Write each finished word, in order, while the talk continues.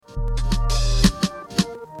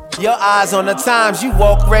Your eyes on the times, you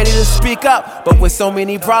walk ready to speak up. But with so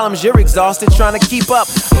many problems, you're exhausted trying to keep up.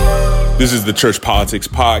 This is the Church Politics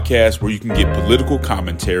Podcast, where you can get political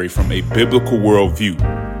commentary from a biblical worldview.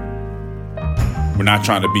 We're not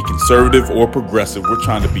trying to be conservative or progressive. We're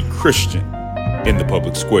trying to be Christian in the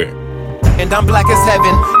public square. And I'm black as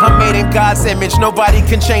heaven. I'm made in God's image. Nobody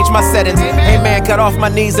can change my settings. Hey man, cut off my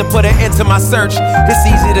knees and put it into my search. It's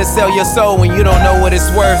easy to sell your soul when you don't know what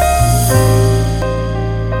it's worth.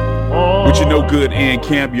 With your no good and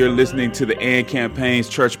camp, you're listening to the And Campaign's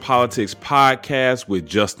Church Politics Podcast with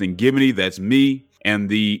Justin Gibney, that's me, and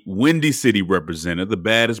the Windy City representative, the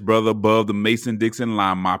baddest brother above the Mason-Dixon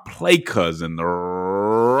line, my play cousin, the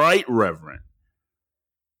Right Reverend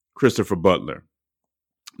Christopher Butler.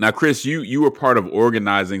 Now, Chris, you were part of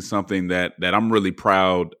organizing something that I'm really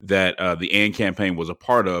proud that the AND campaign was a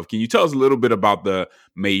part of. Can you tell us a little bit about the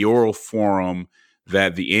mayoral forum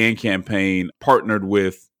that the AND campaign partnered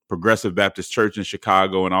with Progressive Baptist Church in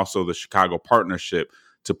Chicago and also the Chicago Partnership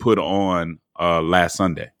to put on last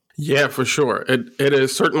Sunday? Yeah, for sure. It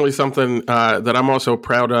is certainly something that I'm also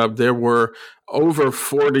proud of. There were over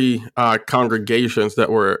 40 congregations that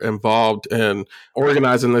were involved in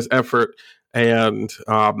organizing this effort. And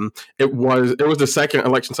it was the second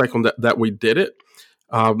election cycle that we did it.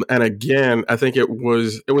 And again, I think it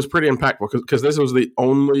was pretty impactful because this was the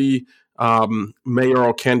only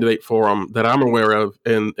mayoral candidate forum that I'm aware of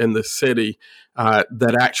in the city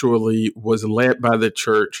that actually was led by the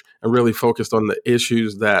church and really focused on the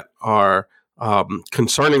issues that are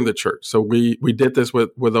concerning the church. So we did this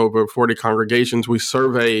with over 40 congregations. We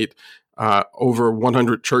surveyed over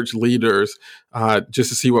 100 church leaders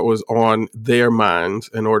just to see what was on their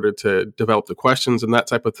minds in order to develop the questions and that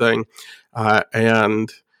type of thing.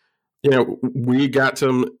 And we got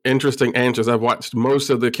some interesting answers. I've watched most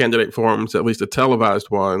of the candidate forums, at least the televised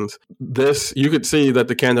ones. You could see that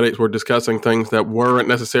the candidates were discussing things that weren't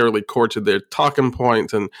necessarily core to their talking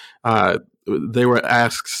points, and they were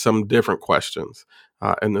asked some different questions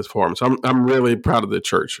in this forum. So I'm really proud of the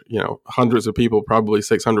church. Hundreds of people, probably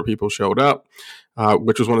 600 people showed up,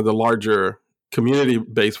 which was one of the larger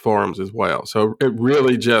community-based forums as well. So it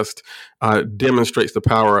really just demonstrates the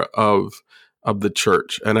power of the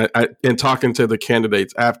church. And in talking to the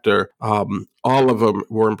candidates after, all of them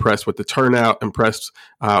were impressed with the turnout, impressed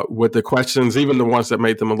with the questions, even the ones that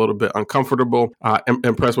made them a little bit uncomfortable,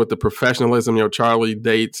 impressed with the professionalism. Charlie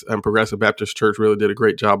Dates and Progressive Baptist Church really did a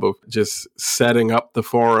great job of just setting up the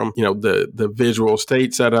forum, the visual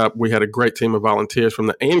stage setup. We had a great team of volunteers from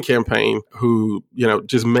the AND campaign who,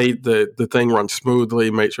 just made the thing run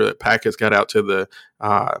smoothly, made sure that packets got out to the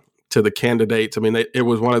candidates. I mean, it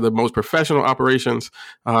was one of the most professional operations.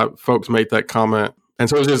 Folks made that comment. And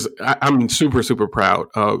so I'm super, super proud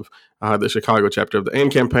of the Chicago chapter of the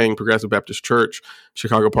AND campaign, Progressive Baptist Church,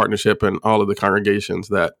 Chicago Partnership, and all of the congregations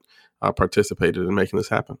that participated in making this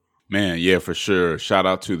happen. Man, yeah, for sure. Shout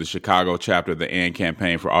out to the Chicago chapter of the AND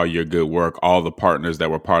campaign for all your good work, all the partners that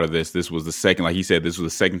were part of this. This was the second, like he said, this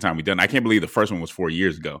was the second time we've done it. I can't believe the first one was 4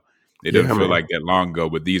 years ago. It doesn't feel like that long ago,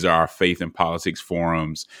 but these are our faith and politics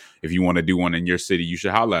forums. If you want to do one in your city, you should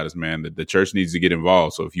holler at us, man. The church needs to get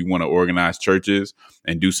involved. So if you want to organize churches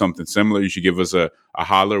and do something similar, you should give us a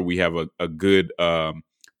holler. We have a good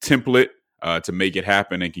template to make it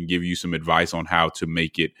happen and can give you some advice on how to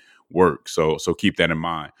make it work. So keep that in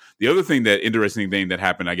mind. The other interesting thing that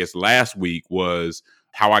happened, I guess, last week was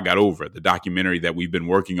How I Got Over It, the documentary that we've been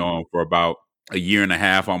working on for about a year and a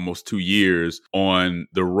half, almost 2 years, on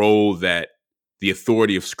the role that the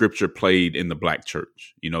authority of Scripture played in the Black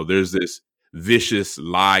church. There's this vicious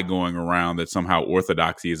lie going around that somehow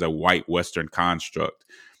orthodoxy is a white Western construct,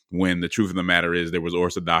 when the truth of the matter is there was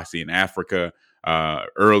orthodoxy in Africa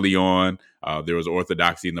early on. There was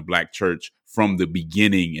orthodoxy in the Black church from the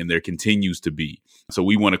beginning, and there continues to be. So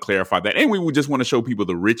we want to clarify that. And we would just want to show people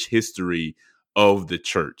the rich history of the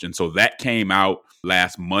church. And so that came out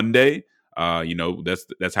last Monday.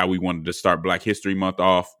 That's how we wanted to start Black History Month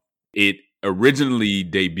off. It originally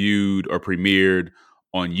debuted or premiered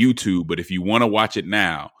on YouTube, but if you want to watch it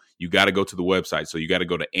now, you got to go to the website. So you got to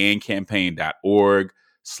go to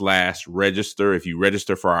andcampaign.org/register. If you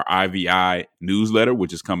register for our IVI newsletter,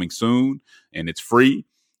 which is coming soon and it's free,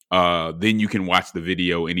 then you can watch the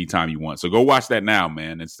video anytime you want. So go watch that now,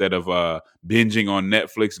 man. Instead of binging on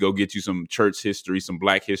Netflix, go get you some church history, some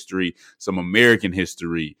Black history, some American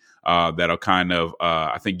history that'll kind of,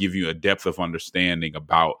 I think, give you a depth of understanding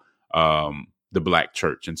about the Black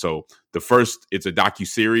church. And so it's a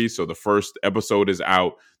docuseries. So the first episode is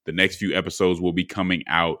out. The next few episodes will be coming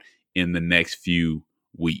out in the next few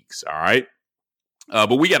weeks. All right.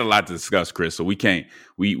 But we got a lot to discuss, Chris. So we can't.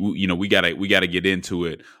 We gotta get into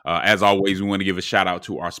it. As always, we want to give a shout out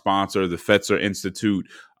to our sponsor, the Fetzer Institute,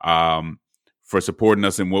 for supporting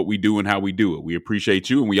us in what we do and how we do it. We appreciate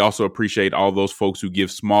you, and we also appreciate all those folks who give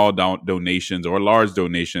small donations or large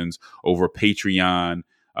donations over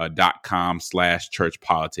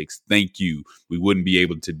Patreon.com/churchpolitics. Thank you. We wouldn't be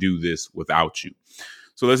able to do this without you.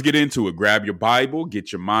 So let's get into it. Grab your Bible,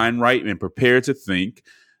 get your mind right, and prepare to think,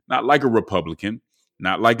 not like a Republican,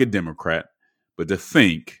 not like a Democrat, but to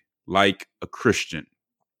think like a Christian.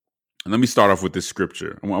 And let me start off with this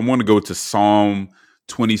scripture. I want to go to Psalm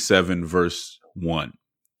 27, verse 1.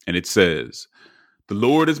 And it says, "The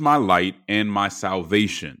Lord is my light and my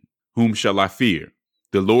salvation. Whom shall I fear?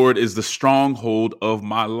 The Lord is the stronghold of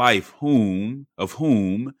my life. Of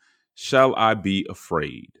whom shall I be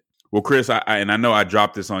afraid?" Well, Chris, I know I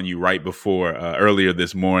dropped this on you right before earlier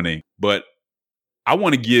this morning, but I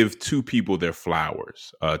want to give two people their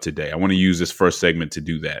flowers today. I want to use this first segment to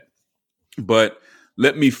do that. But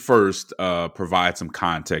let me first provide some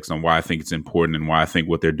context on why I think it's important and why I think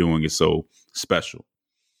what they're doing is so special.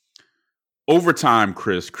 Over time,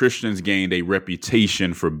 Chris, Christians gained a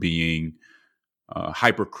reputation for being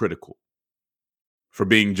hypercritical, for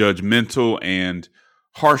being judgmental and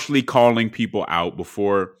harshly calling people out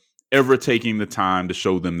before ever taking the time to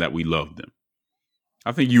show them that we love them.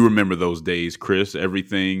 I think you remember those days, Chris.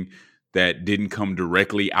 Everything that didn't come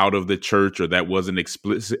directly out of the church or that wasn't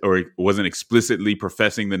explicitly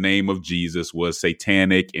professing the name of Jesus was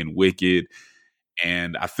satanic and wicked.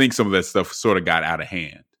 And I think some of that stuff sort of got out of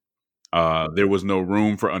hand. There was no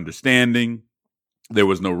room for understanding. There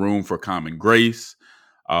was no room for common grace,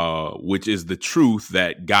 which is the truth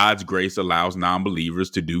that God's grace allows non-believers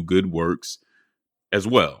to do good works as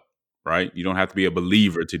well, right? You don't have to be a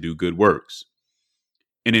believer to do good works.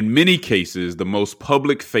 And in many cases, the most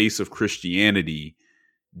public face of Christianity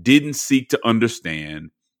didn't seek to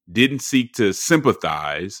understand, didn't seek to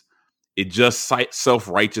sympathize. It just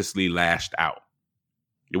self-righteously lashed out.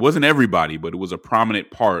 It wasn't everybody, but it was a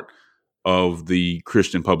prominent part of the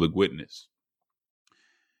Christian public witness.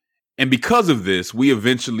 And because of this, we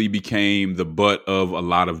eventually became the butt of a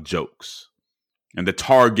lot of jokes and the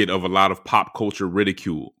target of a lot of pop culture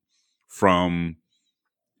ridicule, from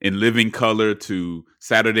In Living Color to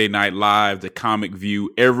Saturday Night Live to Comic View.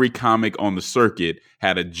 Every comic on the circuit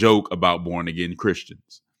had a joke about born-again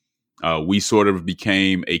Christians. We sort of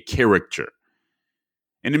became a caricature.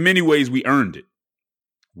 And in many ways, we earned it.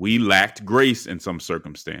 We lacked grace in some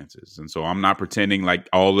circumstances. And so I'm not pretending like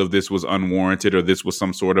all of this was unwarranted or this was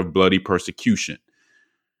some sort of bloody persecution.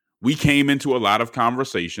 We came into a lot of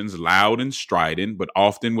conversations loud and strident, but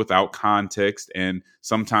often without context and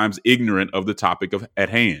sometimes ignorant of the topic at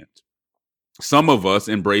hand. Some of us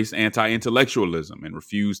embraced anti-intellectualism and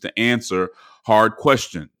refused to answer hard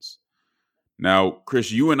questions. Now,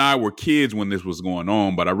 Chris, you and I were kids when this was going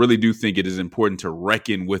on, but I really do think it is important to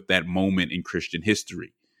reckon with that moment in Christian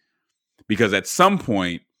history. Because at some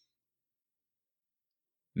point,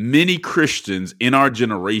 many Christians in our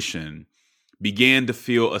generation began to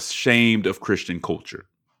feel ashamed of Christian culture.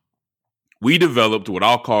 We developed what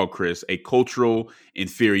I'll call, Chris, a cultural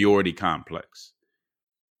inferiority complex.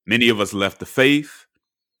 Many of us left the faith,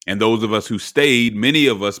 and those of us who stayed, many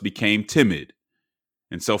of us became timid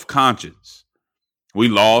and self-conscious. We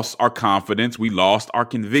lost our confidence. We lost our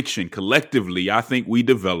conviction. Collectively, I think we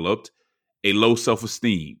developed a low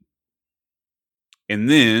self-esteem. And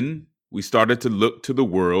then we started to look to the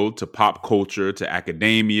world, to pop culture, to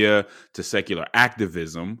academia, to secular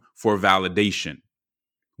activism for validation.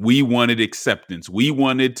 We wanted acceptance. We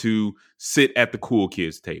wanted to sit at the cool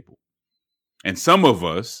kids table. And some of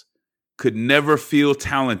us could never feel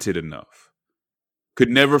talented enough, could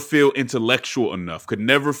never feel intellectual enough, could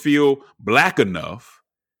never feel black enough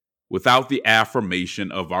without the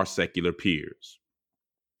affirmation of our secular peers.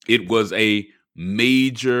 It was a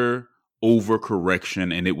major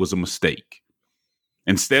overcorrection, and it was a mistake.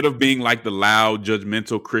 Instead of being like the loud,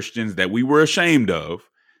 judgmental Christians that we were ashamed of,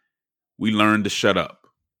 we learned to shut up.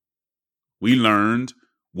 We learned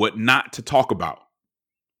what not to talk about.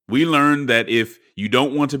 We learned that if you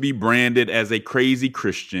don't want to be branded as a crazy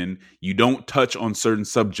Christian, you don't touch on certain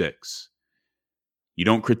subjects. You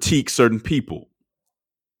don't critique certain people.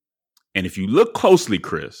 And if you look closely,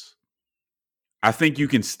 Chris, I think you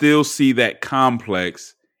can still see that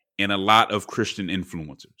complex in a lot of Christian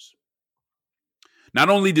influencers. Not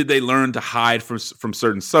only did they learn to hide from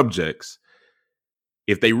certain subjects,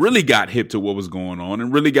 if they really got hip to what was going on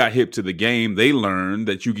and really got hip to the game, they learned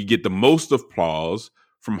that you could get the most applause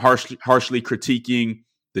from harshly critiquing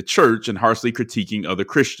the church and harshly critiquing other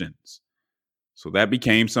Christians. So that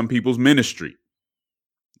became some people's ministry.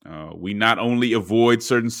 We not only avoid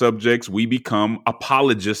certain subjects, we become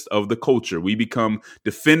apologists of the culture. We become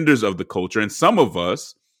defenders of the culture. And some of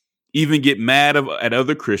us even get mad at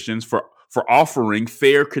other Christians for offering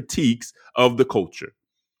fair critiques of the culture.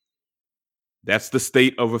 That's the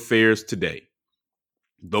state of affairs today.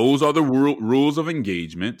 Those are the rules of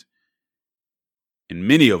engagement, and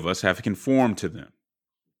many of us have conformed to them.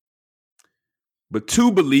 But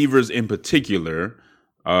two believers in particular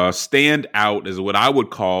stand out as what I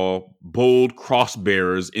would call bold cross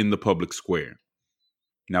bearers in the public square.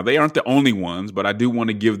 Now, they aren't the only ones, but I do want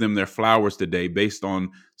to give them their flowers today based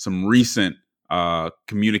on some recent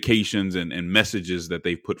communications and messages that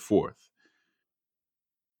they've put forth.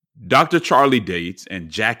 Dr. Charlie Dates and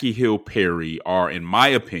Jackie Hill Perry are, in my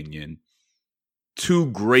opinion, two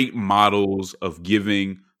great models of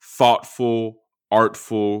giving thoughtful,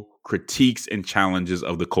 artful critiques and challenges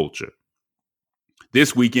of the culture.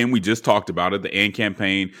 This weekend, we just talked about it. The AND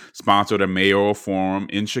campaign sponsored a mayoral forum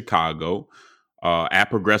in Chicago at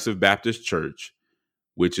Progressive Baptist Church,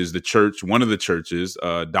 which is the church, one of the churches,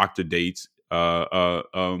 Dr. Dates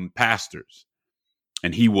pastors.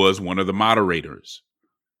 And he was one of the moderators.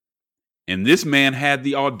 And this man had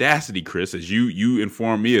the audacity, Chris, as you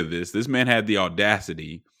informed me of this, this man had the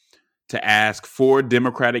audacity to ask 4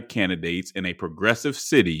 Democratic candidates in a progressive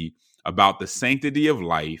city about the sanctity of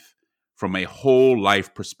life from a whole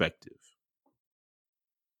life perspective.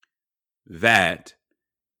 That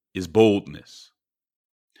is boldness.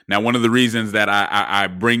 Now, one of the reasons that I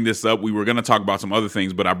bring this up, we were going to talk about some other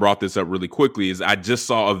things, but I brought this up really quickly, is I just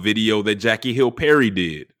saw a video that Jackie Hill Perry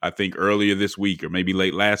did, I think earlier this week or maybe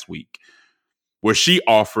late last week, where she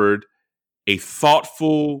offered a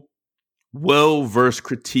thoughtful, well-versed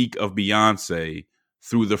critique of Beyonce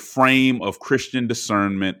through the frame of Christian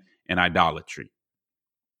discernment and idolatry.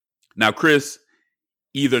 Now, Chris,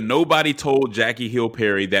 either nobody told Jackie Hill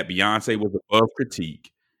Perry that Beyonce was above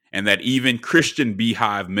critique and that even Christian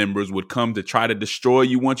Beehive members would come to try to destroy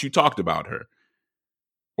you once you talked about her,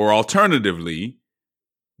 or alternatively,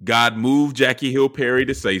 God moved Jackie Hill Perry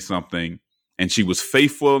to say something, and she was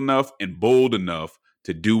faithful enough and bold enough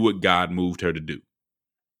to do what God moved her to do.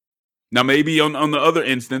 Now, maybe on the other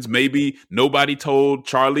instance, maybe nobody told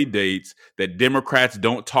Charlie Dates that Democrats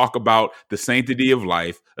don't talk about the sanctity of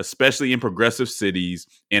life, especially in progressive cities,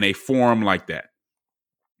 in a forum like that.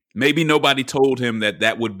 Maybe nobody told him that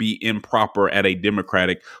that would be improper at a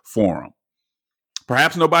Democratic forum.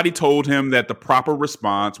 Perhaps nobody told him that the proper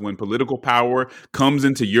response when political power comes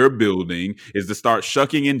into your building is to start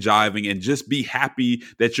shucking and jiving and just be happy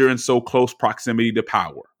that you're in so close proximity to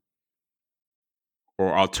power.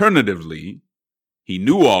 Or alternatively, he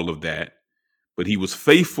knew all of that, but he was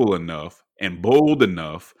faithful enough and bold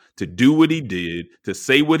enough to do what he did, to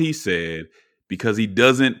say what he said, because he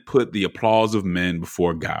doesn't put the applause of men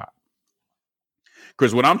before God.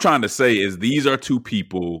 Because what I'm trying to say is these are two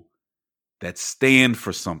people that stand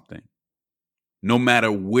for something, no matter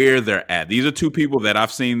where they're at. These are two people that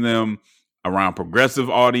I've seen them around progressive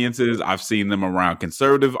audiences. I've seen them around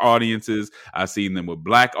conservative audiences. I've seen them with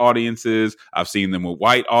black audiences. I've seen them with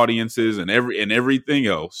white audiences and everything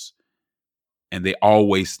else. And they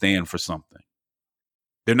always stand for something.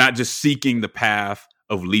 They're not just seeking the path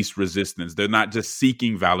of least resistance. They're not just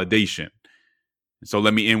seeking validation. So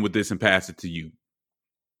let me end with this and pass it to you.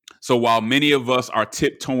 So while many of us are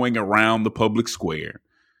tiptoeing around the public square,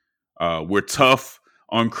 we're tough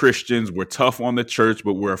on Christians, we're tough on the church,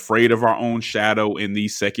 but we're afraid of our own shadow in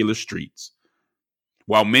these secular streets.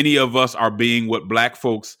 While many of us are being what black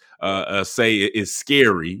folks say is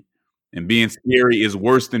scary, and being scary is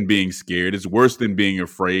worse than being scared, it's worse than being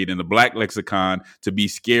afraid. In the black lexicon, to be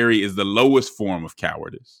scary is the lowest form of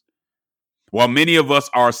cowardice. While many of us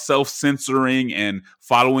are self-censoring and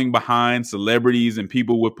following behind celebrities and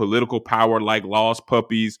people with political power like lost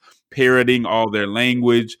puppies, parroting all their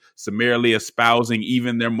language, summarily espousing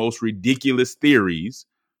even their most ridiculous theories,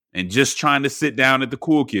 and just trying to sit down at the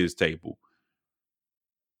cool kids table,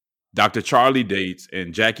 Dr. Charlie Dates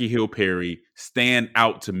and Jackie Hill Perry stand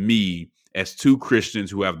out to me as two Christians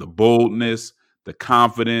who have the boldness, the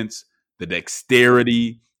confidence, the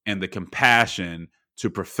dexterity, and the compassion to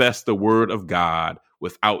profess the word of God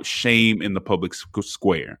without shame in the public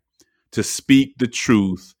square, to speak the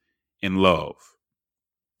truth in love.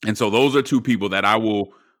 And so those are two people that I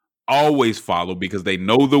will always follow because they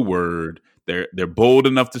know the word, they're bold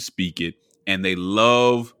enough to speak it, and they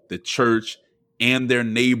love the church and their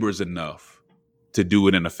neighbors enough to do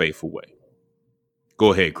it in a faithful way.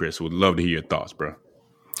 Go ahead, Chris. Would love to hear your thoughts, bro.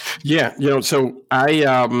 Yeah, so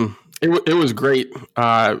I It was great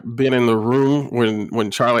being in the room when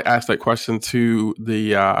Charlie asked that question to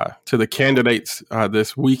the candidates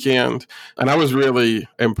this weekend, and I was really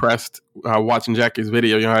impressed watching Jackie's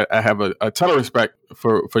video. You know, I have a ton of respect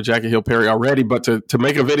for Jackie Hill Perry already, but to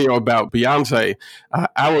make a video about Beyonce,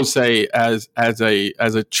 I would say as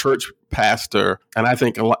a church pastor, and I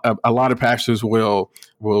think a lot of pastors will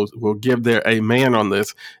give their amen on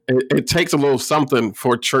this. It takes a little something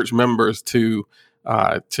for church members to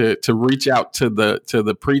reach out to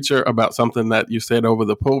the preacher about something that you said over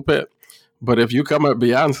the pulpit. But if you come at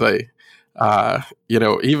Beyonce,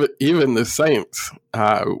 even the saints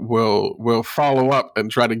will follow up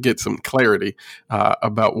and try to get some clarity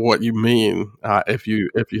about what you mean if you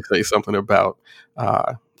say something about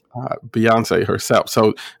Beyonce herself.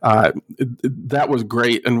 So that was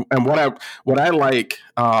great. And what I like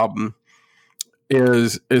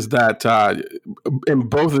is that in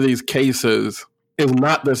both of these cases, is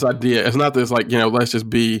not this idea. It's not this let's just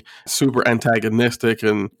be super antagonistic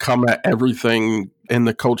and come at everything in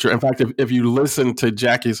the culture. In fact, if you listen to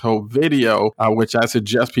Jackie's whole video, which I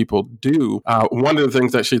suggest people do, one of the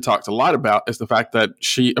things that she talks a lot about is the fact that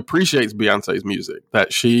she appreciates Beyonce's music,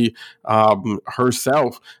 that she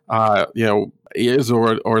herself, is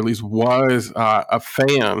or at least was a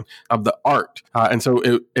fan of the art. And so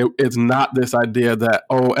it's not this idea that,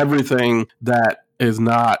 everything that is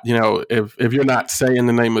not, if you're not saying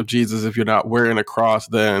the name of Jesus, if you're not wearing a cross,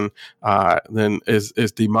 then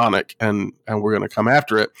is demonic, and we're going to come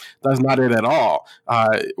after it. That's not it at all.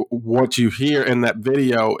 What you hear in that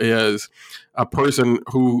video is a person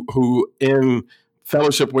who in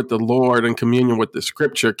fellowship with the Lord and communion with the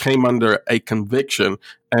Scripture came under a conviction,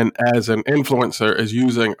 and as an influencer is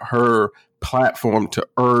using her platform to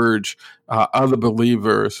urge other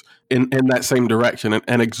believers in that same direction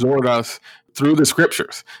and exhort us through the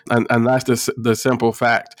Scriptures. And that's the simple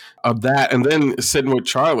fact of that. And then sitting with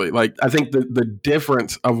Charlie, I think the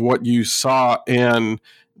difference of what you saw in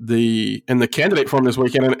the candidate forum this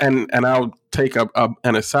weekend, and I'll take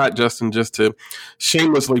an aside, Justin, just to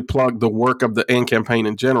shamelessly plug the work of the AND campaign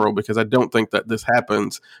in general, because I don't think that this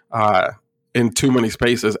happens in too many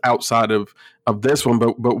spaces outside of this one.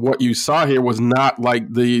 But what you saw here was not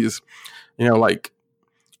like these,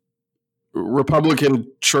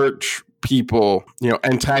 Republican church people,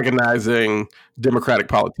 antagonizing Democratic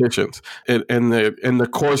politicians. In the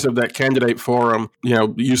course of that candidate forum,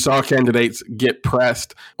 you saw candidates get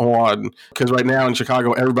pressed on, because right now in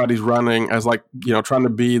Chicago, everybody's running as trying to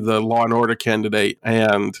be the law and order candidate,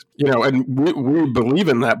 and we believe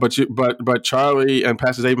in that. But Charlie and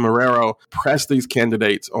Pastor David Marrero pressed these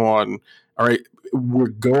candidates on, all right, we're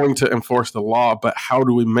going to enforce the law, but how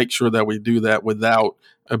do we make sure that we do that without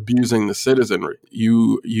abusing the citizenry?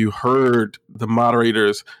 You heard the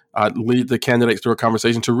moderators lead the candidates through a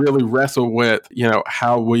conversation to really wrestle with,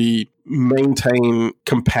 how we maintain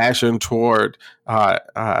compassion toward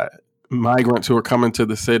migrants who are coming to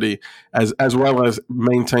the city, as well as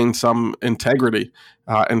maintain some integrity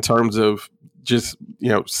in terms of just,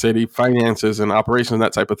 city finances and operations and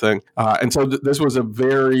that type of thing. And so this was a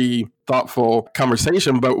very thoughtful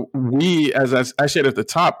conversation. But we, as I said at the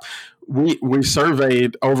top, we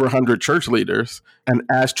surveyed over 100 church leaders and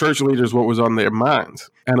asked church leaders what was on their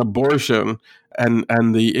minds. And abortion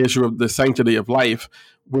and the issue of the sanctity of life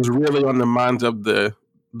was really on the minds of the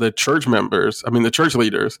church members, the church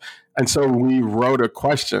leaders. And so we wrote a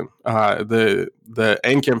question. The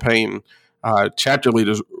AND campaign chapter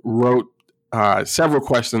leaders wrote several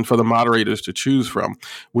questions for the moderators to choose from.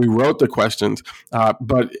 We wrote the questions,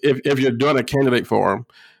 but if you're doing a candidate forum,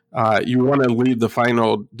 you want to leave the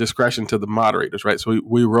final discretion to the moderators, right? So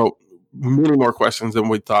we wrote many more questions than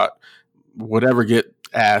we thought would ever get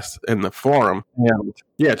asked in the forum. And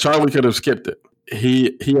yeah, Charlie could have skipped it.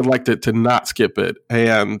 He elected to not skip it.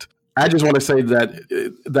 And I just want to say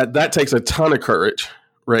that takes a ton of courage,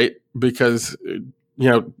 right? Because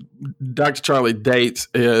Dr. Charlie Dates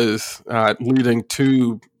is leading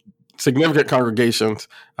two significant congregations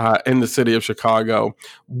in the city of Chicago.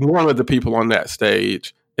 One of the people on that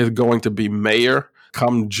stage is going to be mayor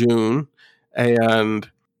come June, and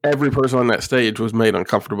every person on that stage was made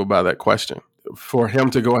uncomfortable by that question. For him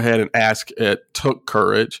to go ahead and ask it took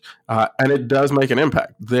courage, and it does make an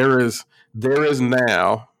impact. There is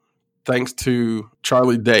now, thanks to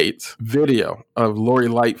Charlie Dates' video of Lori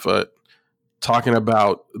Lightfoot talking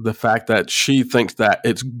about the fact that she thinks that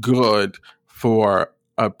it's good for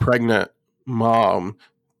a pregnant mom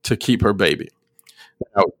to keep her baby.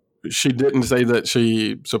 Now, she didn't say that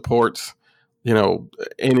she supports,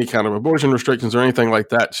 any kind of abortion restrictions or anything like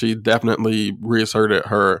that. She definitely reasserted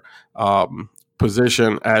her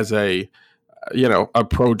position as a a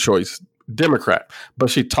pro-choice Democrat, but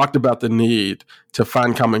she talked about the need to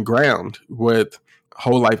find common ground with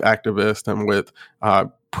whole life activists and with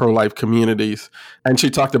pro-life communities. And she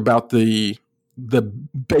talked about the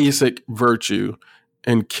basic virtue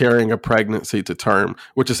in carrying a pregnancy to term,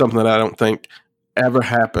 which is something that I don't think ever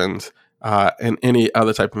happens in any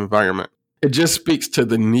other type of environment. It just speaks to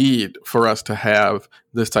the need for us to have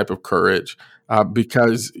this type of courage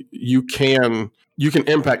because you can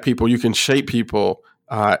impact people, you can shape people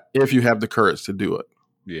if you have the courage to do it.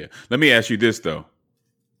 Yeah. Let me ask you this though.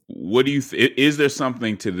 What do you is there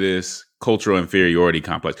something to this cultural inferiority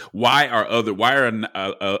complex? Why are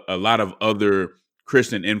a lot of other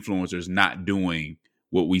Christian influencers not doing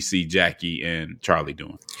what we see Jackie and Charlie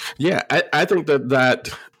doing? Yeah, I think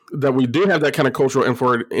that we do have that kind of cultural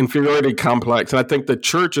inferiority complex, and I think the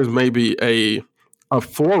church is maybe a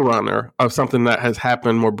forerunner of something that has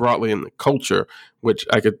happened more broadly in the culture, which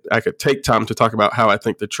I could take time to talk about how I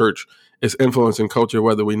think the church is influencing culture,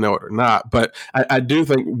 whether we know it or not. But I do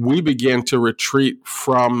think we began to retreat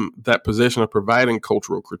from that position of providing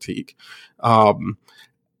cultural critique.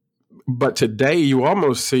 But today you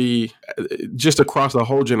almost see just across the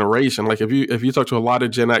whole generation, like if you talk to a lot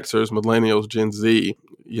of Gen Xers, millennials, Gen Z,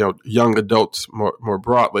 young adults more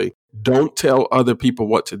broadly, don't tell other people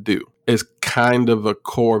what to do is kind of a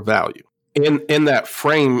core value. In that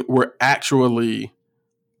frame, we're actually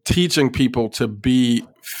teaching people to be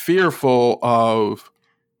fearful of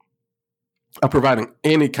providing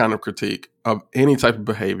any kind of critique of any type of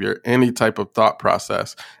behavior, any type of thought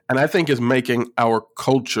process. And I think is making our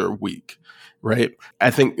culture weak, right? I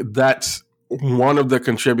think that's one of the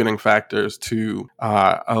contributing factors to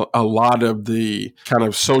a lot of the kind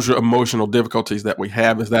of social emotional difficulties that we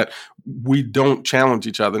have is that we don't challenge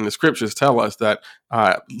each other. And the scriptures tell us that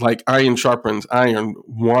like iron sharpens iron,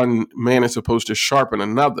 one man is supposed to sharpen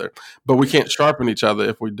another, but we can't sharpen each other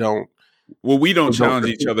if we don't. Well, we don't challenge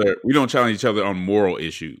each other. We don't challenge each other on moral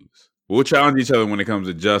issues. We'll challenge each other when it comes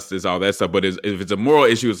to justice, all that stuff. But if it's a moral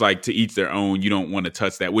issue, it's like to each their own. You don't want to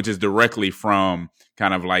touch that, which is directly from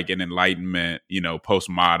kind of like an Enlightenment,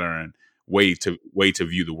 postmodern way to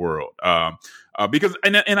view the world. Because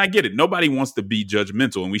I get it. Nobody wants to be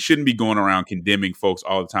judgmental, and we shouldn't be going around condemning folks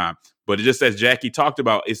all the time. But it just as Jackie talked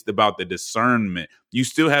about, it's about the discernment. You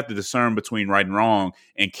still have to discern between right and wrong,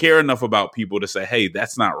 and care enough about people to say, "Hey,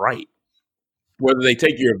 that's not right." Whether they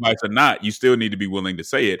take your advice or not, you still need to be willing to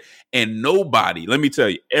say it. And nobody, let me tell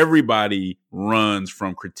you, everybody runs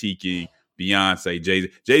from critiquing Beyonce, Jay-Z.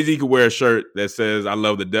 Jay-Z could wear a shirt that says, "I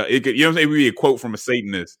love the devil." It could, it would be a quote from a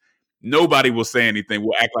Satanist. Nobody will say anything.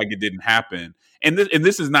 We'll act like it didn't happen. And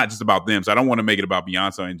this is not just about them. So I don't want to make it about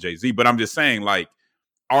Beyonce and Jay-Z, but I'm just saying, like,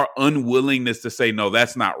 our unwillingness to say, no,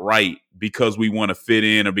 that's not right because we want to fit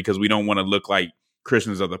in or because we don't want to look like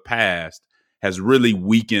Christians of the past has really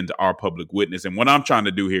weakened our public witness. And what I'm trying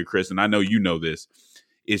to do here, Chris, and I know you know this,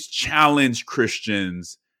 is challenge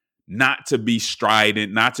Christians not to be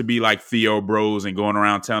strident, not to be like Theo bros and going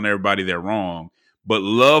around telling everybody they're wrong, but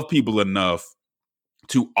love people enough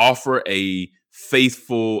to offer a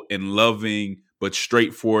faithful and loving but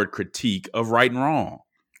straightforward critique of right and wrong.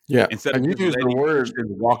 Yeah, instead and of you use the word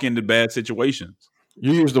walk into bad situations.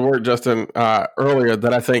 You used the word, Justin, earlier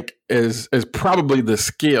that I think is probably the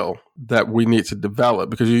skill that we need to develop,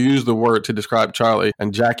 because you use the word to describe Charlie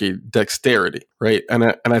and Jackie, dexterity, right?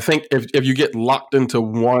 And I think if you get locked into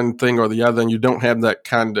one thing or the other and you don't have that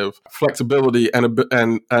kind of flexibility and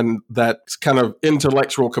that kind of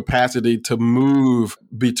intellectual capacity to move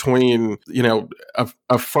between,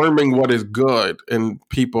 affirming what is good in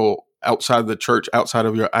people outside the church, outside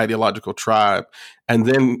of your ideological tribe, and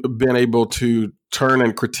then being able to turn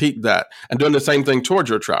and critique that and doing the same thing towards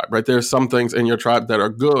your tribe, right? There's some things in your tribe that are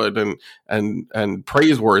good and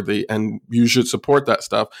praiseworthy, and you should support that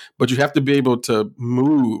stuff, but you have to be able to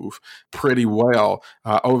move pretty well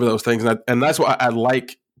over those things. And that's why I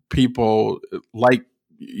like people like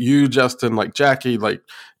you, Justin, like Jackie, like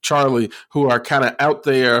Charlie, who are kind of out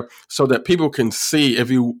there so that people can see if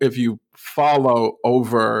you follow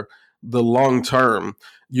over the long term,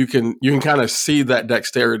 you can kind of see that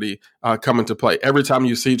dexterity come into play. Every time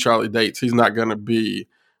you see Charlie Dates, he's not going to be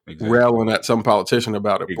railing at some politician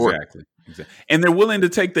about it. Exactly. And they're willing to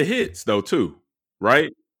take the hits though too,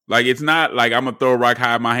 right? Like, it's not like I'm gonna throw a rock,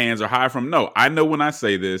 hide my hands, or hide from. No, I know when I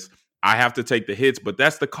say this, I have to take the hits, but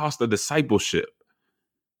that's the cost of discipleship.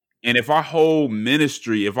 And if our whole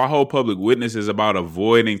ministry, if our whole public witness is about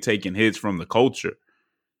avoiding taking hits from the culture,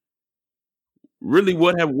 really,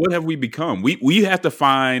 what have we become? We have to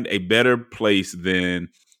find a better place than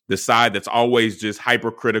the side that's always just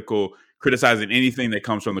hypercritical, criticizing anything that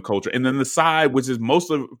comes from the culture. And then the side, which is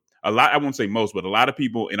I won't say most, but a lot of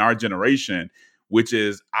people in our generation, which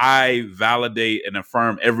is I validate and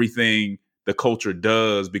affirm everything the culture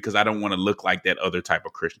does because I don't want to look like that other type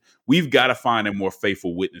of Christian. We've got to find a more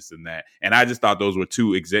faithful witness than that. And I just thought those were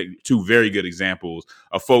two very good examples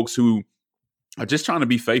of folks who are just trying to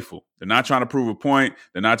be faithful. They're not trying to prove a point.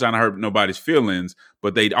 They're not trying to hurt nobody's feelings,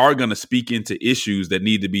 but they are going to speak into issues that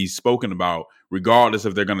need to be spoken about, regardless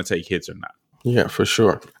if they're going to take hits or not. Yeah, for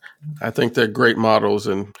sure. I think they're great models,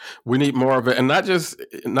 and we need more of it. And not just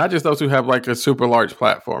those who have like a super large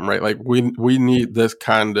platform, right? Like we need this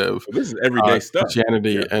kind of this is everyday stuff,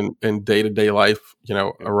 Christianity and day-to-day life,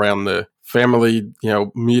 around the family,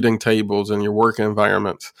 meeting tables and your work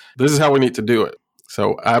environments. This is how we need to do it.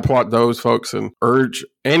 So I applaud those folks and urge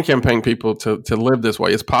and campaign people to live this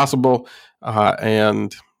way. It's possible,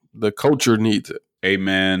 and the culture needs it.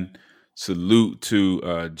 Amen. Salute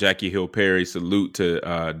to Jackie Hill Perry. Salute to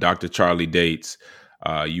Dr. Charlie Dates.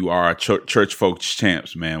 You are our church folks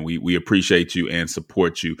champs, man. We appreciate you and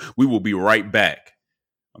support you. We will be right back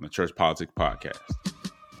on the Church Politics Podcast.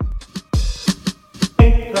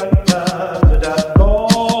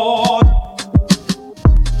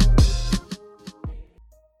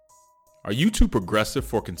 Are you too progressive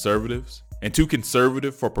for conservatives and too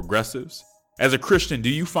conservative for progressives? As a Christian, do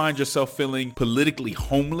you find yourself feeling politically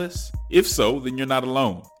homeless? If so, then you're not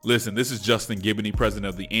alone. Listen, this is Justin Giboney, president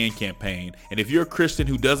of the AND campaign. And if you're a Christian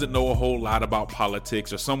who doesn't know a whole lot about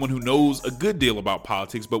politics, or someone who knows a good deal about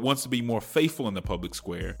politics but wants to be more faithful in the public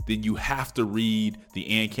square, then you have to read the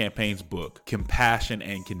AND campaign's book, Compassion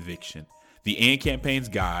and Conviction. The AND Campaign's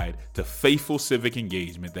Guide to Faithful Civic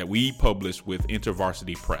Engagement that we published with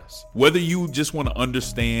InterVarsity Press. Whether you just want to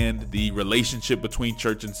understand the relationship between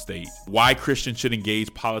church and state, why Christians should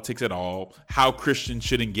engage politics at all, how Christians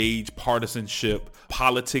should engage partisanship,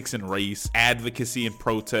 politics and race, advocacy and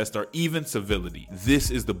protest, or even civility, this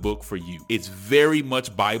is the book for you. It's very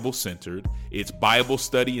much Bible-centered. It's Bible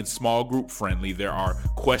study and small group friendly. There are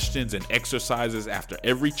questions and exercises after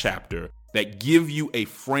every chapter that give you a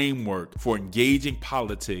framework for engaging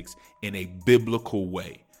politics in a biblical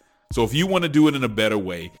way. So if you want to do it in a better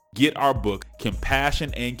way, get our book,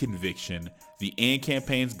 Compassion and Conviction, the AND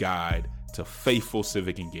Campaign's Guide to Faithful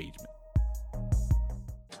Civic Engagement.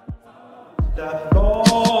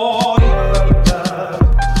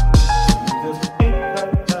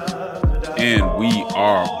 And we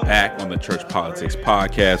are back on the Church Politics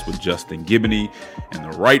Podcast with Justin Giboney and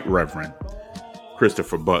the Right Reverend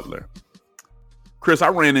Christopher Butler. Chris, I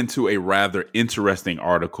ran into a rather interesting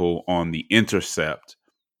article on The Intercept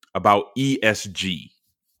about ESG,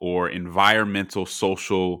 or environmental,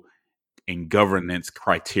 social, and governance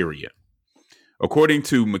criteria. According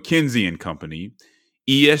to McKinsey & Company,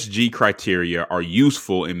 ESG criteria are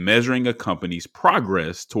useful in measuring a company's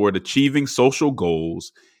progress toward achieving social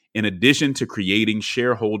goals in addition to creating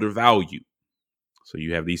shareholder value. So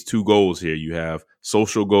you have these two goals here. You have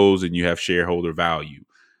social goals and you have shareholder value.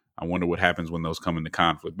 I wonder what happens when those come into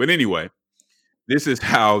conflict. But anyway, this is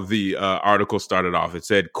how the article started off. It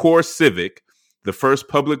said, Core Civic, the first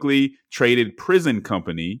publicly traded prison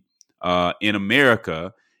company in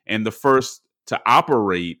America and the first to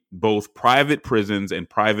operate both private prisons and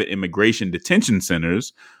private immigration detention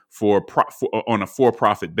centers on a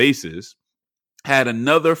for-profit basis, had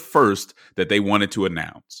another first that they wanted to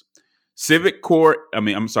announce.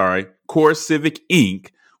 Core Civic Inc.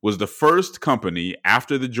 was the first company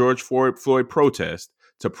after the George Floyd protest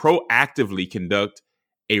to proactively conduct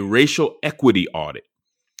a racial equity audit,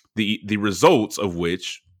 the results of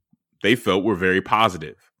which they felt were very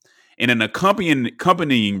positive. In an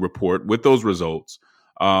accompanying report with those results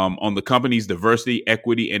on the company's diversity,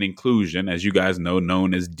 equity, and inclusion, as you guys know,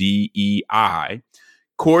 known as DEI,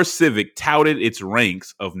 Core Civic touted its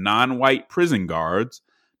ranks of non-white prison guards,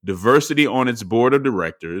 diversity on its board of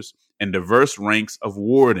directors, and diverse ranks of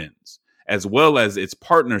wardens, as well as its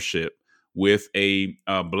partnership with a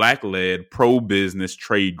Black-led pro-business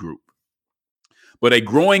trade group. But a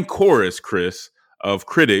growing chorus, Chris, of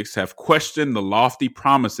critics have questioned the lofty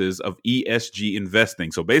promises of ESG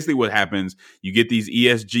investing. So basically what happens, you get these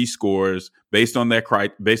ESG scores based on that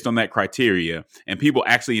criteria, and people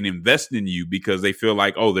actually invest in you because they feel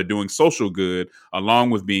like, oh, they're doing social good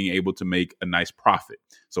along with being able to make a nice profit.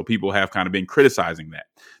 So people have kind of been criticizing that.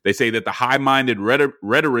 They say that the high-minded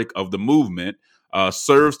rhetoric of the movement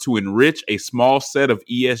serves to enrich a small set of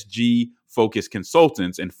ESG-focused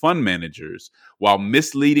consultants and fund managers while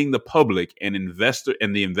misleading the public and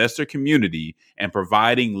the investor community and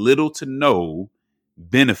providing little to no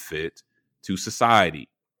benefit to society.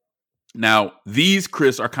 Now, these,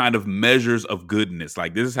 Chris, are kind of measures of goodness.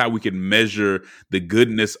 Like, this is how we can measure the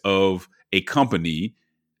goodness of a company.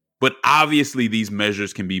 But obviously, these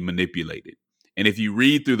measures can be manipulated. And if you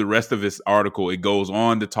read through the rest of this article, it goes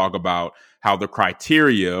on to talk about how the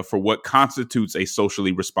criteria for what constitutes a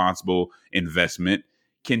socially responsible investment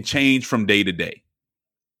can change from day to day.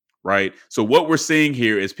 Right. So what we're seeing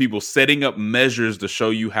here is people setting up measures to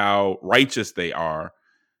show you how righteous they are,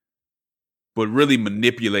 but really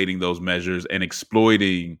manipulating those measures and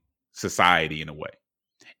exploiting society in a way.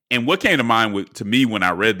 And what came to mind to me when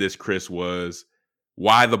I read this, Chris, was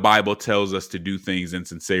why the Bible tells us to do things in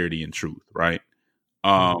sincerity and truth, right?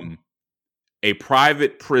 A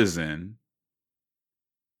private prison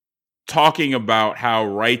talking about how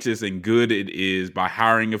righteous and good it is by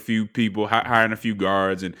hiring a few people, hiring a few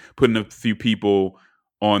guards and putting a few people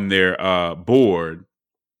on their board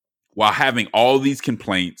while having all these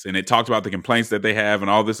complaints. And it talks about the complaints that they have and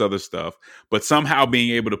all this other stuff, but somehow being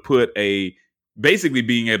able to basically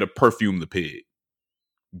being able to perfume the pig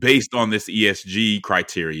based on this ESG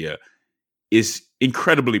criteria is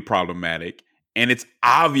incredibly problematic. And it's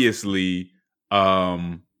obviously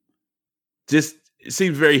it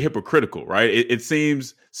seems very hypocritical, right? It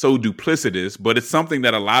seems so duplicitous, but it's something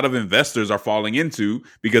that a lot of investors are falling into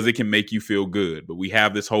because it can make you feel good. But we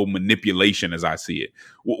have this whole manipulation as I see it.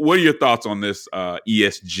 What are your thoughts on this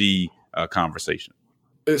ESG conversation?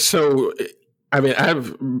 So, I mean,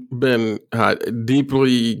 I've been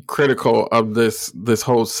deeply critical of this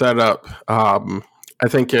whole setup. I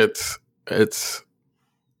think it's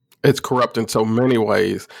corrupt in so many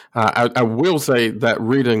ways. I will say that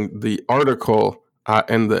reading the article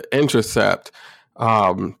and the Intercept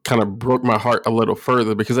kind of broke my heart a little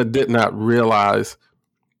further because I did not realize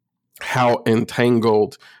how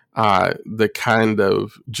entangled the kind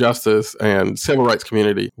of justice and civil rights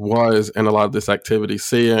community was in a lot of this activity.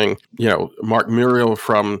 Seeing, Mark Muriel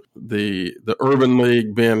from the Urban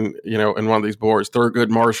League being, in one of these boards, Thurgood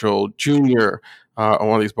Marshall Jr. On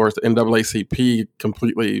one of these boards, the NAACP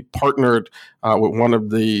completely partnered with one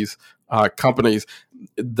of these companies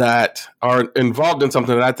that are involved in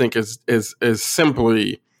something that I think is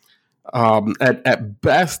simply at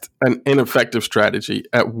best an ineffective strategy,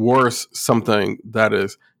 at worst something that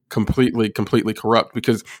is completely corrupt.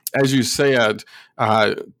 Because as you said,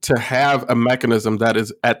 to have a mechanism that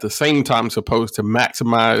is at the same time supposed to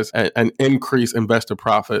maximize and increase investor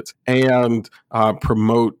profits and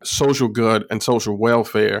promote social good and social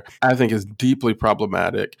welfare, I think is deeply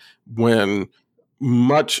problematic when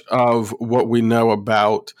much of what we know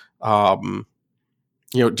about,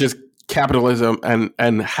 just capitalism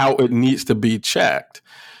and how it needs to be checked,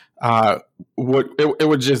 it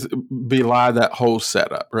would just belie that whole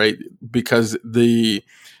setup, right? Because the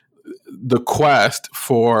quest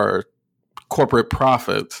for corporate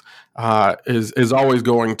profits is always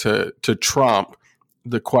going to trump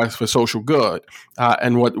the quest for social good.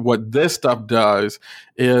 And what this stuff does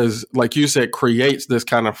is, like you said, creates this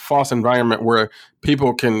kind of false environment where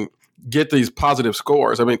people can get these positive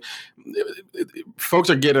scores. I mean, folks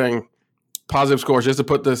are getting positive scores. Just to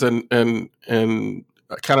put this in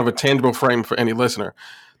kind of a tangible frame for any listener,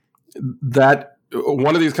 that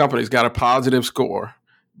one of these companies got a positive score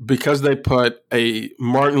because they put a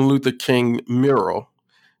Martin Luther King mural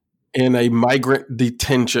in a migrant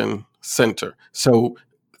detention center. So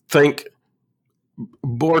think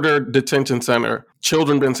border detention center,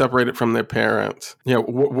 children being separated from their parents,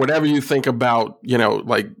 whatever you think about,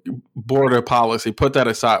 like border policy, put that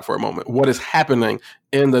aside for a moment. What is happening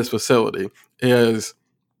in this facility is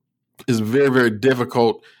very, very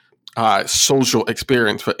difficult social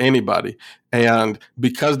experience for anybody. And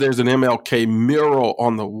because there's an MLK mural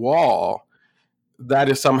on the wall, that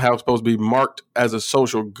is somehow supposed to be marked as a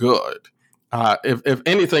social good. If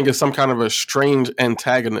anything, is some kind of a strange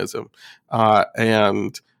antagonism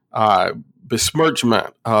and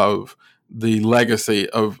besmirchment of the legacy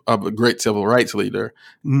of a great civil rights leader,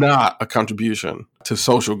 not a contribution to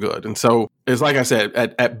social good. And so it's like I said,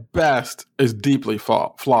 at best, it's deeply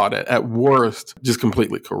flawed. At worst, just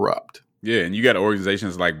completely corrupt. Yeah, and you got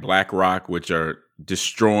organizations like BlackRock, which are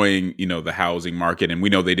destroying, the housing market. And we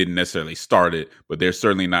know they didn't necessarily start it, but they're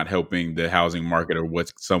certainly not helping the housing market or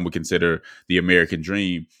what some would consider the American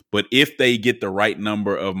dream. But if they get the right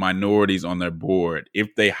number of minorities on their board,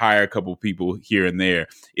 if they hire a couple people here and there,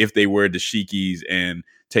 if they wear dashikis and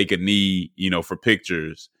take a knee, for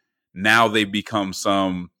pictures, now they become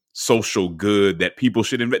some social good that people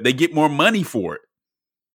should invest. They get more money for it.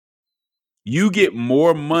 You get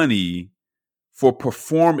more money for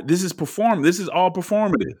This is all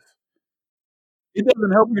performative. It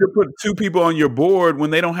doesn't help you to put two people on your board when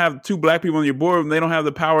they don't have two black people on your board, when they don't have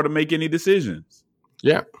the power to make any decisions.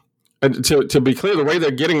 Yeah. And to be clear, the way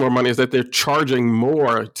they're getting more money is that they're charging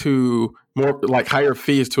more like higher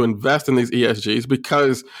fees to invest in these ESGs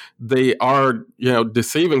because they are,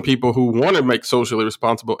 deceiving people who want to make socially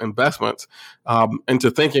responsible investments into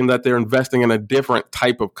thinking that they're investing in a different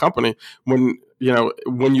type of company. When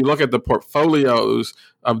you look at the portfolios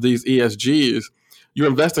of these ESGs, you're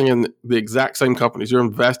investing in the exact same companies. You're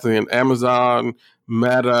investing in Amazon,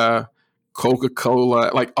 Meta,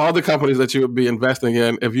 Coca-Cola, like all the companies that you would be investing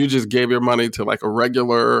in if you just gave your money to like a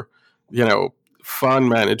regular, fund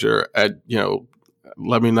manager at,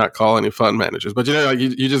 let me not call any fund managers, but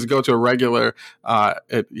you just go to a regular,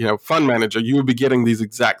 fund manager, you would be getting these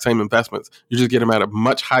exact same investments. You just get them at a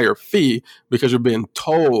much higher fee because you're being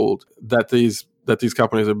told that these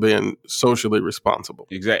companies are being socially responsible.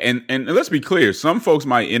 Exactly. And let's be clear, some folks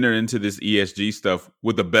might enter into this ESG stuff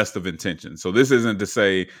with the best of intentions. So this isn't to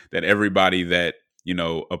say that everybody that,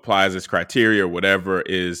 applies this criteria or whatever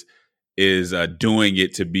is doing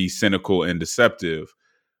it to be cynical and deceptive.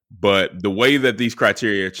 But the way that these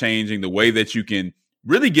criteria are changing, the way that you can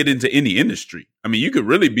really get into any industry. I mean, you could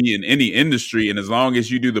really be in any industry. And as long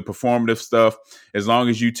as you do the performative stuff, as long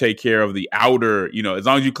as you take care of the outer, as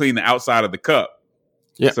long as you clean the outside of the cup,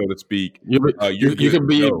 so to speak, you could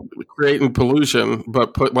be creating pollution,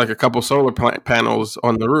 but put like a couple solar panels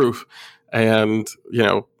on the roof. And,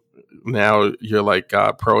 now you're like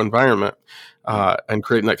pro-environment and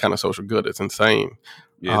creating that kind of social good. It's insane.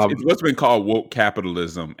 Yeah, it's what's been called woke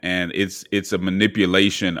capitalism, and it's a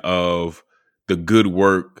manipulation of the good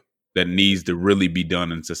work that needs to really be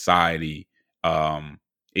done in society.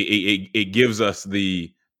 It gives us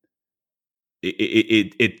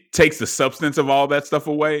it takes the substance of all that stuff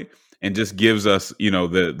away and just gives us,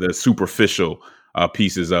 the superficial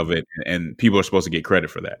pieces of it, and people are supposed to get credit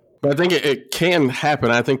for that. But I think it can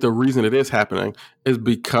happen. I think the reason it is happening is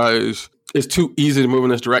because it's too easy to move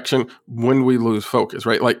in this direction when we lose focus,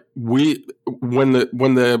 right? Like when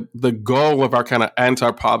the goal of our kind of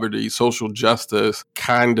anti-poverty, social justice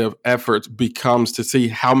kind of efforts becomes to see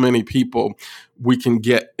how many people we can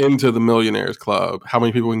get into the millionaires club, how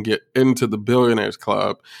many people we can get into the billionaires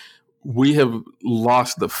club, we have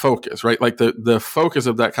lost the focus, right? Like the focus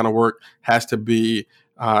of that kind of work has to be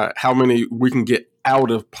how many we can get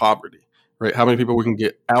out of poverty, right? How many people we can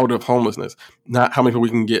get out of homelessness, not how many people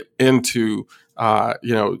we can get into,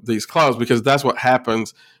 these clubs, because that's what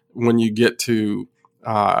happens when you get to,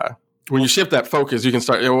 when you shift that focus, you can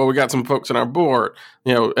start, we got some folks on our board,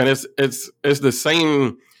 and it's the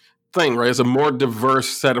same thing, right? It's a more diverse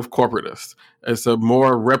set of corporatists. It's a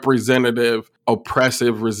more representative,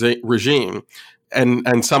 oppressive regime.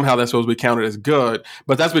 And somehow that's supposed to be counted as good,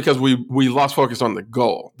 but that's because we lost focus on the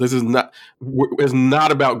goal. This is it's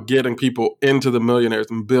not about getting people into the millionaires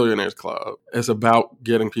and billionaires club. It's about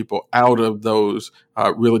getting people out of those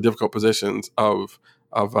really difficult positions of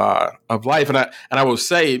life. And I will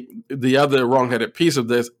say the other wrongheaded piece of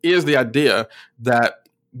this is the idea that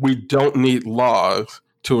we don't need laws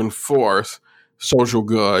to enforce social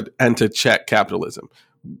good and to check capitalism.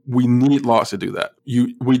 We need laws to do that.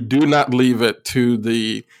 We do not leave it to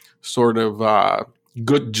the sort of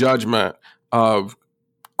good judgment of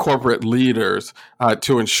corporate leaders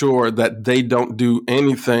to ensure that they don't do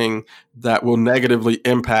anything that will negatively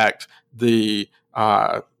impact the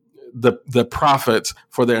profits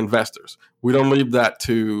for their investors. We don't leave that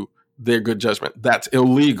to their good judgment. That's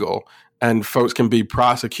illegal. And folks can be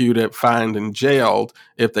prosecuted, fined, and jailed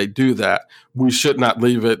if they do that. We should not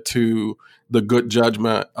leave it to the good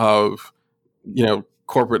judgment of,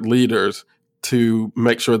 corporate leaders to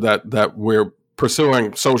make sure that we're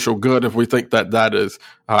pursuing social good if we think that is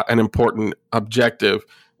an important objective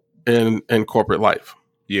in corporate life.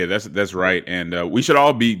 Yeah, that's right. And we should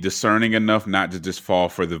all be discerning enough not to just fall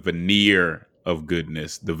for the veneer of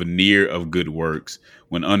goodness, the veneer of good works,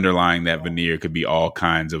 when underlying that veneer could be all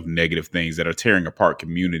kinds of negative things that are tearing apart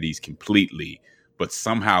communities completely, but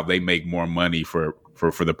somehow they make more money for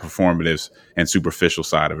the performatives and superficial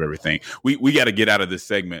side of everything. We got to get out of this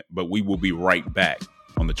segment, but we will be right back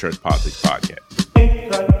on the Church Politics Podcast.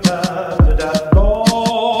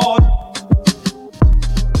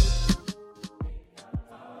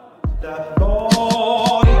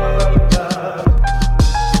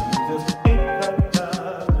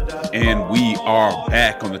 And we are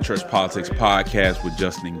back on the Church Politics Podcast with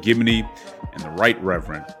Justin Gibney and the Right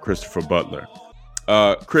Reverend Christopher Butler.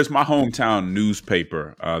 Chris, my hometown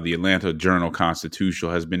newspaper, the Atlanta Journal-Constitution,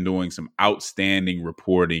 has been doing some outstanding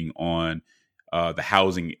reporting on the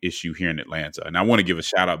housing issue here in Atlanta. And I want to give a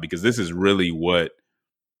shout out because this is really what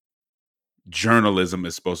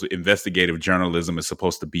investigative journalism is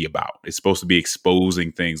supposed to be about. It's supposed to be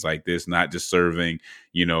exposing things like this, not just serving,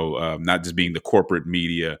 not just being the corporate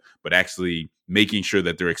media, but actually making sure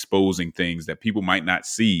that they're exposing things that people might not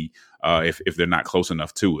see if they're not close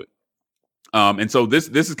enough to it. And so this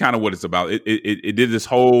is kind of what it's about. It did this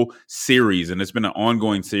whole series, and it's been an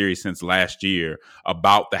ongoing series since last year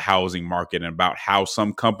about the housing market and about how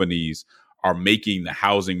some companies are making the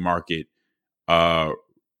housing market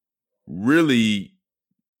really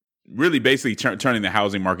basically turning the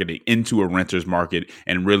housing market into a renter's market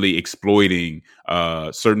and really exploiting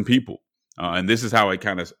certain people. And this is how it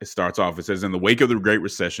kind of starts off. It says, in the wake of the Great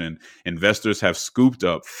Recession, investors have scooped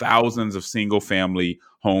up thousands of single-family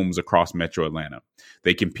homes across Metro Atlanta.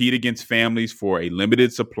 They compete against families for a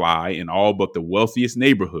limited supply in all but the wealthiest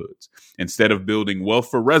neighborhoods. Instead of building wealth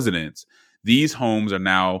for residents, these homes are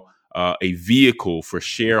now a vehicle for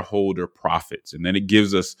shareholder profits. And then it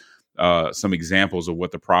gives us some examples of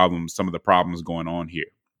what some of the problems going on here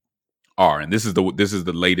are. And this is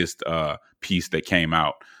the latest piece that came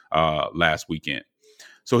out last weekend.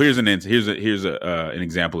 So here's an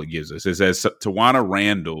example it gives us. It says Tawana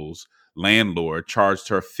Randall's landlord charged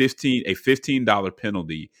her a $15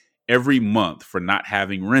 penalty every month for not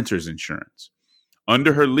having renter's insurance.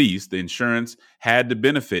 Under her lease, the insurance had to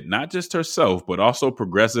benefit not just herself, but also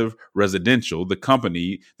Progressive Residential, the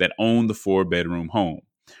company that owned the 4-bedroom home.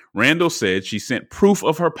 Randall said she sent proof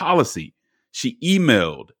of her policy. She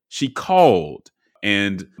emailed, she called,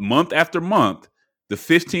 and month after month, the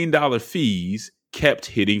 $15 fees kept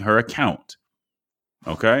hitting her account.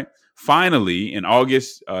 Okay. Finally, in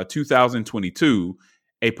August 2022,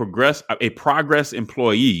 a Progress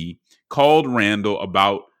employee called Randall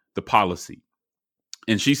about the policy.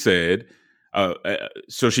 And she said,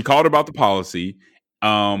 so she called about the policy,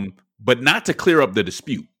 but not to clear up the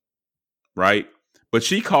dispute, right? But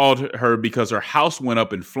she called her because her house went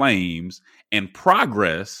up in flames and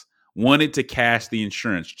Progress wanted to cash the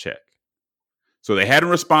insurance check. So they hadn't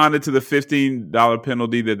responded to the $15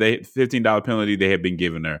 penalty they had been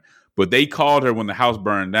giving her, but they called her when the house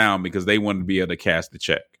burned down because they wanted to be able to cash the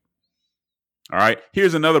check. All right.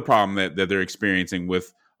 Here's another problem that they're experiencing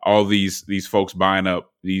with all these folks buying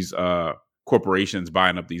up these corporations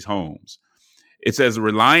buying up these homes. It says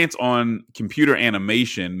reliance on computer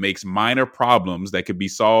animation makes minor problems that could be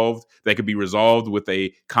resolved with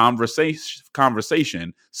a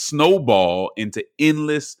conversation snowball into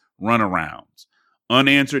endless runarounds.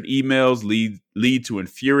 Unanswered emails lead to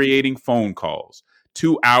infuriating phone calls.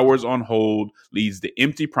 2 hours on hold leads to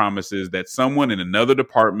empty promises that someone in another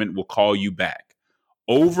department will call you back.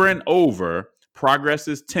 Over and over,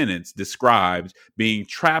 Progress's tenants described being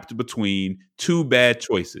trapped between two bad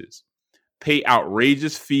choices: pay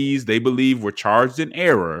outrageous fees they believe were charged in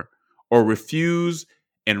error, or refuse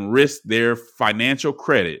and risk their financial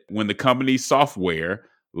credit when the company's software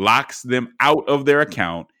locks them out of their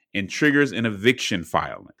account and triggers an eviction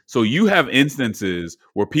filing. So you have instances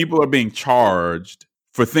where people are being charged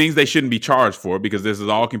for things they shouldn't be charged for, because this is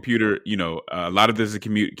all computer, a lot of this is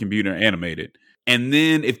computer animated. And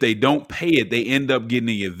then if they don't pay it, they end up getting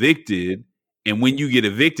evicted. And when you get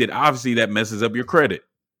evicted, obviously that messes up your credit.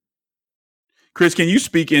 Chris, can you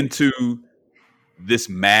speak into this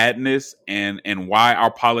madness and why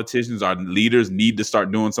our politicians, our leaders need to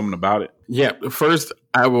start doing something about it? Yeah. First,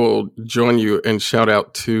 I will join you and shout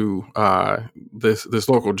out to this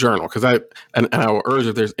local journal, because I will urge,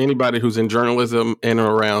 if there's anybody who's in journalism in and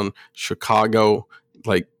around Chicago,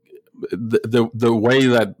 like the way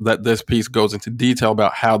that this piece goes into detail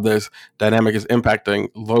about how this dynamic is impacting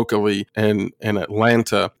locally in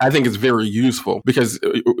Atlanta, I think it's very useful, because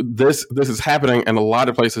this is happening in a lot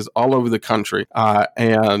of places all over the country.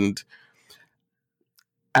 And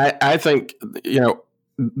I think,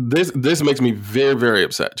 this makes me very, very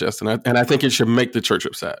upset, Justin, and I think it should make the church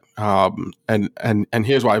upset. And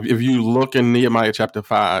here's why. If you look in Nehemiah chapter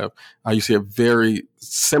 5, you see a very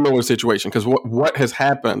similar situation, because what has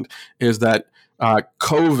happened is that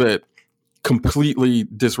COVID completely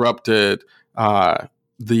disrupted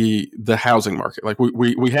the housing market. Like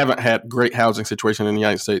we haven't had great housing situation in the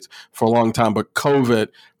United States for a long time, but COVID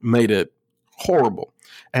made it horrible.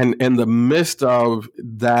 And in the midst of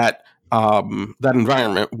that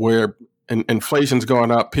environment where inflation's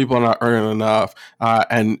going up, people are not earning enough,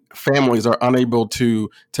 and families are unable to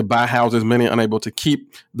buy houses, many unable to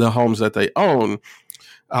keep the homes that they own,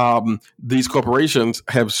 these corporations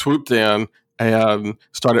have swooped in and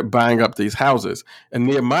started buying up these houses. In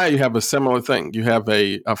Nehemiah, you have a similar thing. You have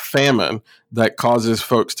a famine that causes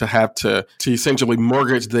folks to have to essentially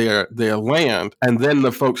mortgage their land. And then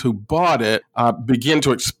the folks who bought it begin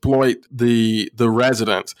to exploit the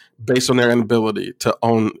residents based on their inability to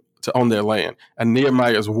own their land. And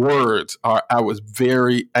Nehemiah's words are, I was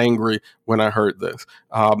very angry when I heard this.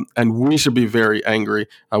 And we should be very angry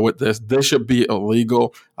with this. This should be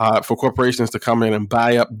illegal for corporations to come in and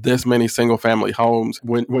buy up this many single family homes.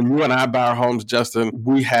 When you and I buy our homes, Justin,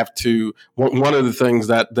 we have to, one of the things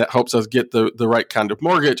that helps us get the right kind of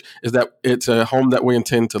mortgage is that it's a home that we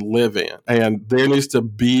intend to live in. And there needs to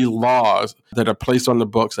be laws that are placed on the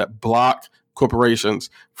books that block corporations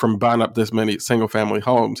from buying up this many single family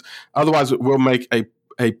homes. Otherwise, we'll make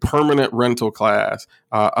a permanent rental class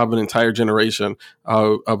of an entire generation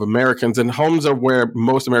of Americans. And homes are where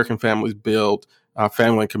most American families build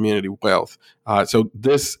family and community wealth. So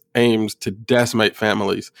this aims to decimate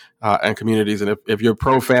families and communities. And if you're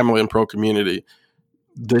pro-family and pro-community,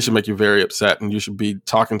 this should make you very upset, and you should be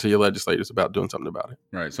talking to your legislators about doing something about it.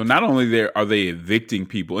 Right. So not only are they evicting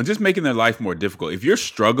people and just making their life more difficult. If you're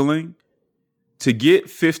struggling to get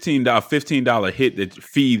 $15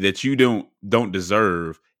 fee that you don't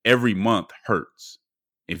deserve every month hurts.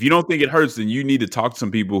 If you don't think it hurts, then you need to talk to some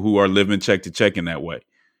people who are living check to check in that way.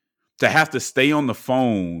 To have to stay on the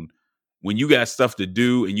phone when you got stuff to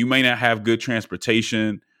do and you may not have good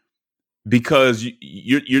transportation because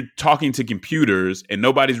you're talking to computers and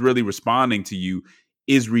nobody's really responding to you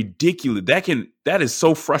is ridiculous. That is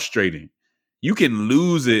so frustrating. You can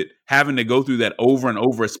lose it having to go through that over and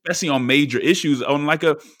over, especially on major issues on like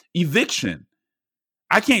a eviction.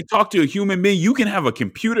 I can't talk to a human being. You can have a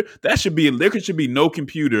computer. There should be no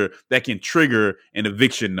computer that can trigger an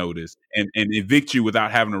eviction notice and evict you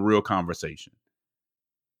without having a real conversation.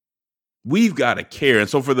 We've got to care. And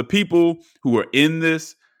so for the people who are in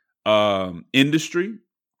this industry,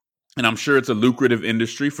 and I'm sure it's a lucrative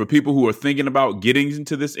industry, for people who are thinking about getting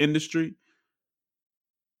into this industry,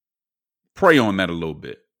 pray on that a little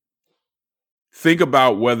bit. Think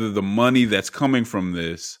about whether the money that's coming from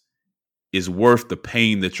this is worth the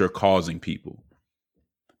pain that you're causing people.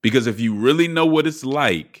 Because if you really know what it's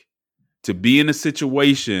like to be in a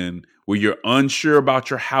situation where you're unsure about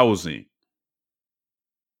your housing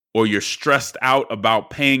or you're stressed out about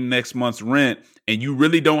paying next month's rent and you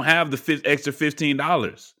really don't have the extra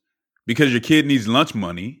 $15 because your kid needs lunch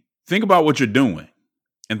money, think about what you're doing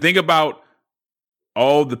and think about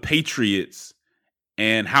all the patriots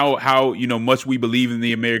and how much we believe in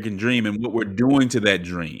the American dream and what we're doing to that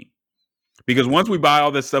dream. Because once we buy all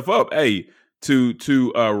that stuff up,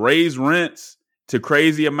 to raise rents to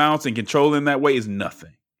crazy amounts and control in that way is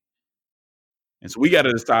nothing. And so we got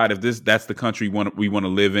to decide if that's the country we want to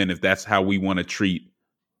live in, if that's how we want to treat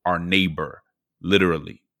our neighbor,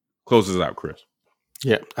 literally. Close this out, Chris.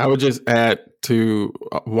 Yeah, I would just add to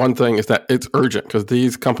one thing is that it's urgent because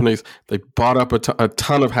these companies, they bought up a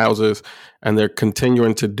ton of houses and they're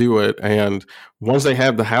continuing to do it. And once they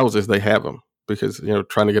have the houses, they have them because,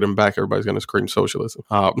 trying to get them back, everybody's going to scream socialism.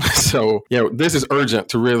 So, this is urgent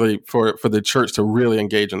to really for the church to really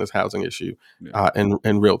engage in this housing issue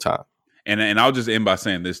in real time. And I'll just end by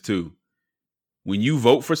saying this too. When you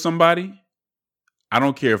vote for somebody, I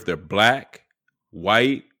don't care if they're black,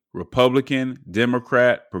 white, Republican,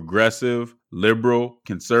 Democrat, progressive, liberal,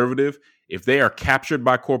 conservative, if they are captured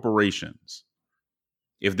by corporations,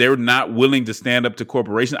 if they're not willing to stand up to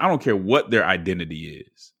corporations, I don't care what their identity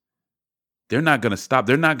is. They're not going to stop.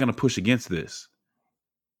 They're not going to push against this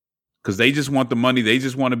because they just want the money. They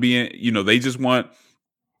just want to be in, they just want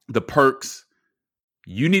the perks.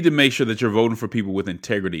 You need to make sure that you're voting for people with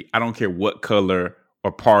integrity. I don't care what color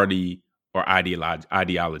or party or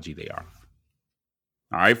ideology they are.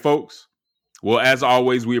 All right, folks. Well, as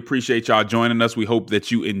always, we appreciate y'all joining us. We hope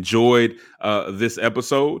that you enjoyed this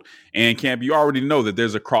episode. And Camp, you already know that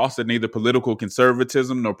there's a cross that neither political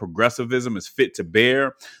conservatism nor progressivism is fit to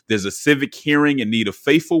bear. There's a civic hearing in need of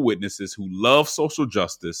faithful witnesses who love social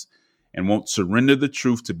justice and won't surrender the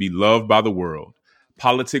truth to be loved by the world.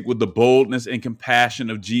 Politic with the boldness and compassion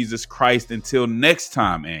of Jesus Christ. Until next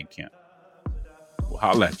time, Camp. We'll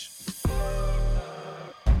holla at you.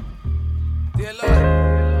 Dear Lord.